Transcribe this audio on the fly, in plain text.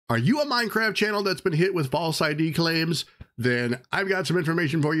Are you a Minecraft channel that's been hit with false ID claims? Then I've got some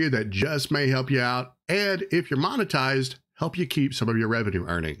information for you that just may help you out. And if you're monetized, help you keep some of your revenue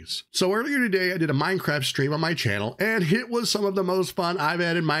earnings. So earlier today, I did a Minecraft stream on my channel, and it was some of the most fun I've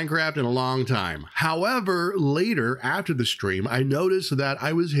had in Minecraft in a long time. However, later after the stream, I noticed that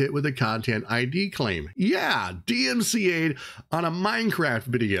I was hit with a content ID claim. Yeah, DMCA'd on a Minecraft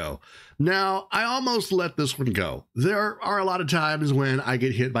video. Now, I almost let this one go. There are a lot of times when I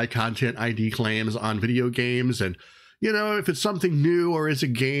get hit by content ID claims on video games, and you know, if it's something new or it's a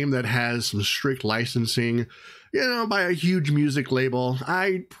game that has some strict licensing, you know, by a huge music label,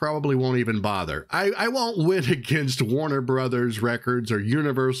 I probably won't even bother. I won't win against Warner Brothers Records or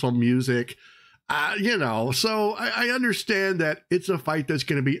Universal Music, you know, so I understand that it's a fight that's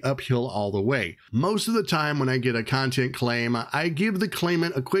going to be uphill all the way. Most of the time when I get a content claim, I give the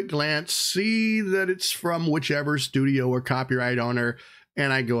claimant a quick glance, see that it's from whichever studio or copyright owner,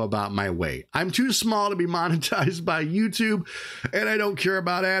 and I go about my way. I'm too small to be monetized by YouTube, and I don't care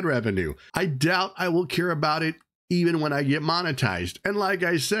about ad revenue. I doubt I will care about it even when I get monetized. And like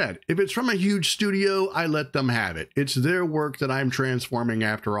I said, if it's from a huge studio, I let them have it. It's their work that I'm transforming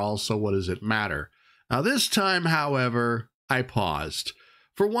after all, so what does it matter? Now this time, however, I paused.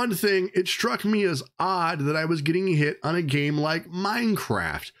 For one thing, it struck me as odd that I was getting hit on a game like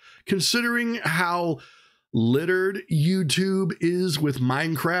Minecraft, considering how littered YouTube is with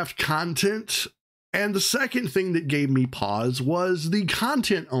Minecraft content. And the second thing that gave me pause was the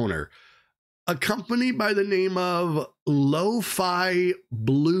content owner, a company by the name of Lo-Fi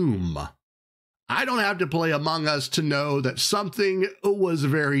Bloom. I don't have to play Among Us to know that something was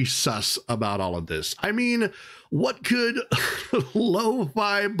very sus about all of this. I mean, what could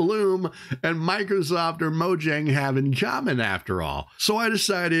Lo-Fi Bloom and Microsoft or Mojang have in common after all? So I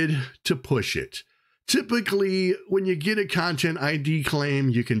decided to push it. Typically, when you get a content ID claim,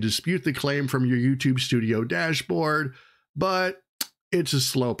 you can dispute the claim from your YouTube studio dashboard, but it's a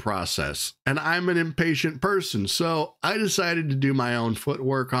slow process, and I'm an impatient person, so I decided to do my own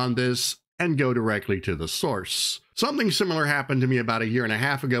footwork on this and go directly to the source. Something similar happened to me about a year and a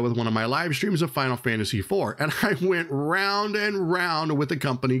half ago with one of my live streams of Final Fantasy IV, and I went round and round with a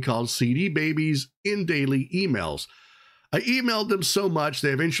company called CD Babies in daily emails. I emailed them so much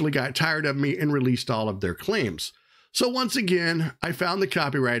they eventually got tired of me and released all of their claims. So once again, I found the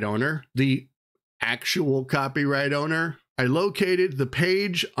copyright owner, the actual copyright owner. I located the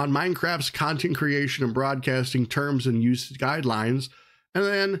page on Minecraft's content creation and broadcasting terms and use guidelines, and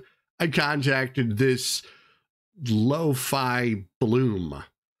then I contacted this Lo-Fi Bloom.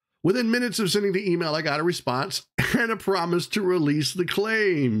 Within minutes of sending the email, I got a response and a promise to release the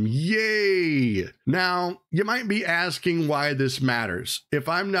claim. Yay! Now, you might be asking why this matters. If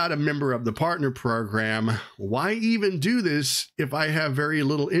I'm not a member of the partner program, why even do this if I have very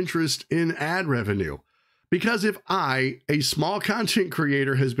little interest in ad revenue? Because if I, a small content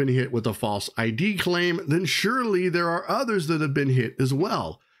creator, has been hit with a false ID claim, then surely there are others that have been hit as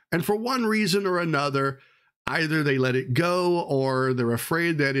well. And for one reason or another, either they let it go or they're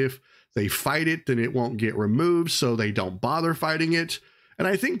afraid that if they fight it, then it won't get removed, so they don't bother fighting it. And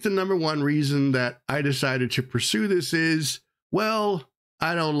I think the number one reason that I decided to pursue this is, well,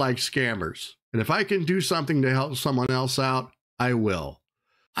 I don't like scammers. And if I can do something to help someone else out, I will.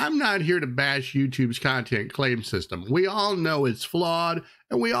 I'm not here to bash YouTube's content claim system. We all know it's flawed,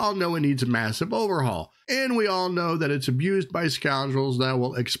 and we all know it needs a massive overhaul. And we all know that it's abused by scoundrels that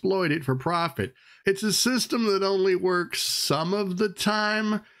will exploit it for profit. It's a system that only works some of the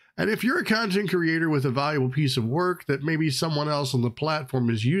time. And if you're a content creator with a valuable piece of work that maybe someone else on the platform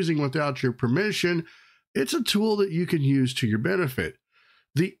is using without your permission, it's a tool that you can use to your benefit.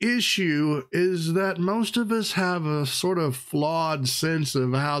 The issue is that most of us have a sort of flawed sense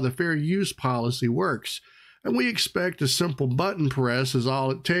of how the fair use policy works, and we expect a simple button press is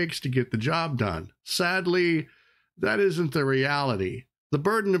all it takes to get the job done. Sadly, that isn't the reality. The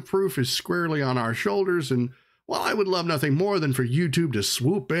burden of proof is squarely on our shoulders, and while I would love nothing more than for YouTube to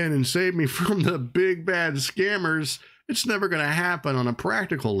swoop in and save me from the big bad scammers, it's never going to happen on a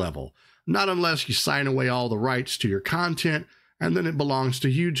practical level. Not unless you sign away all the rights to your content, and then it belongs to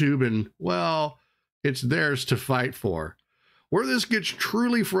YouTube and, well, it's theirs to fight for. Where this gets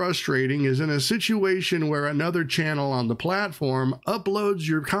truly frustrating is in a situation where another channel on the platform uploads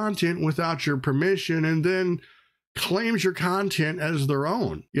your content without your permission and then claims your content as their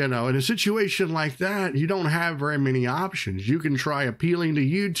own. You know, in a situation like that, you don't have very many options. You can try appealing to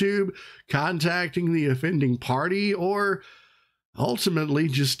YouTube, contacting the offending party, or ultimately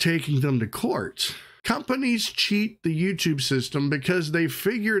just taking them to court. Companies cheat the YouTube system because they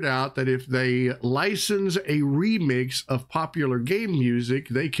figured out that if they license a remix of popular game music,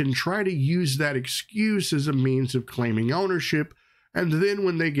 they can try to use that excuse as a means of claiming ownership. And then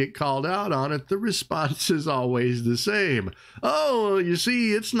when they get called out on it, the response is always the same. Oh, you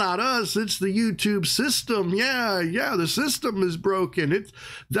see, it's not us, it's the YouTube system. Yeah, the system is broken.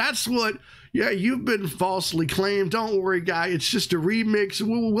 That's what, you've been falsely claimed. Don't worry, guy, it's just a remix.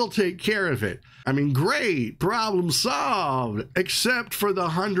 We'll take care of it. I mean, great, problem solved, except for the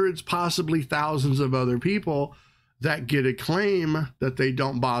hundreds, possibly thousands of other people that get a claim that they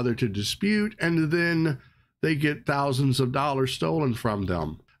don't bother to dispute, and then they get thousands of dollars stolen from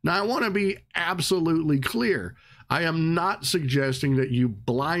them. Now, I want to be absolutely clear. I am not suggesting that you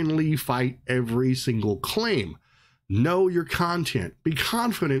blindly fight every single claim. Know your content, be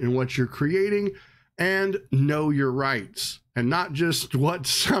confident in what you're creating, and know your rights. And not just what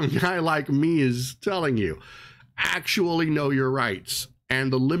some guy like me is telling you. Actually know your rights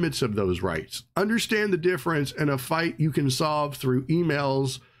and the limits of those rights. Understand the difference in a fight you can solve through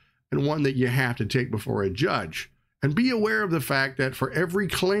emails and one that you have to take before a judge. And be aware of the fact that for every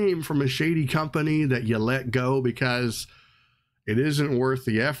claim from a shady company that you let go because it isn't worth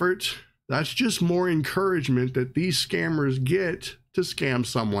the effort, that's just more encouragement that these scammers get to scam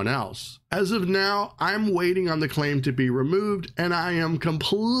someone else. As of now, I'm waiting on the claim to be removed, and I am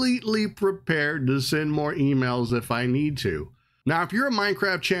completely prepared to send more emails if I need to. Now, if you're a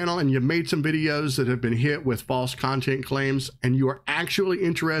Minecraft channel and you've made some videos that have been hit with false content claims and you are actually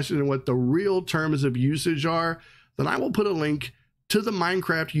interested in what the real terms of usage are, then I will put a link to the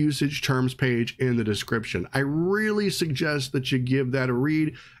Minecraft usage terms page in the description. I really suggest that you give that a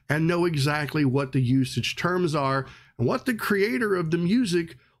read and know exactly what the usage terms are and what the creator of the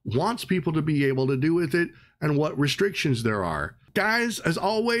music wants people to be able to do with it and what restrictions there are. Guys, as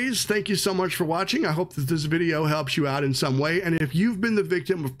always, thank you so much for watching. I hope that this video helps you out in some way. And if you've been the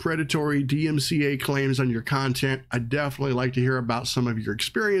victim of predatory DMCA claims on your content, I'd definitely like to hear about some of your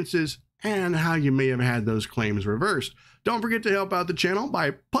experiences and how you may have had those claims reversed. Don't forget to help out the channel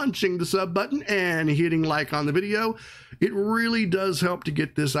by punching the sub button and hitting like on the video. It really does help to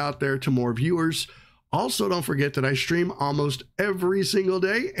get this out there to more viewers. Also, don't forget that I stream almost every single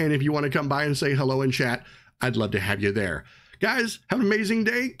day. And if you want to come by and say hello and chat, I'd love to have you there. Guys, have an amazing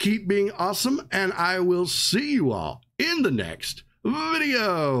day. Keep being awesome. And I will see you all in the next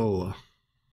video.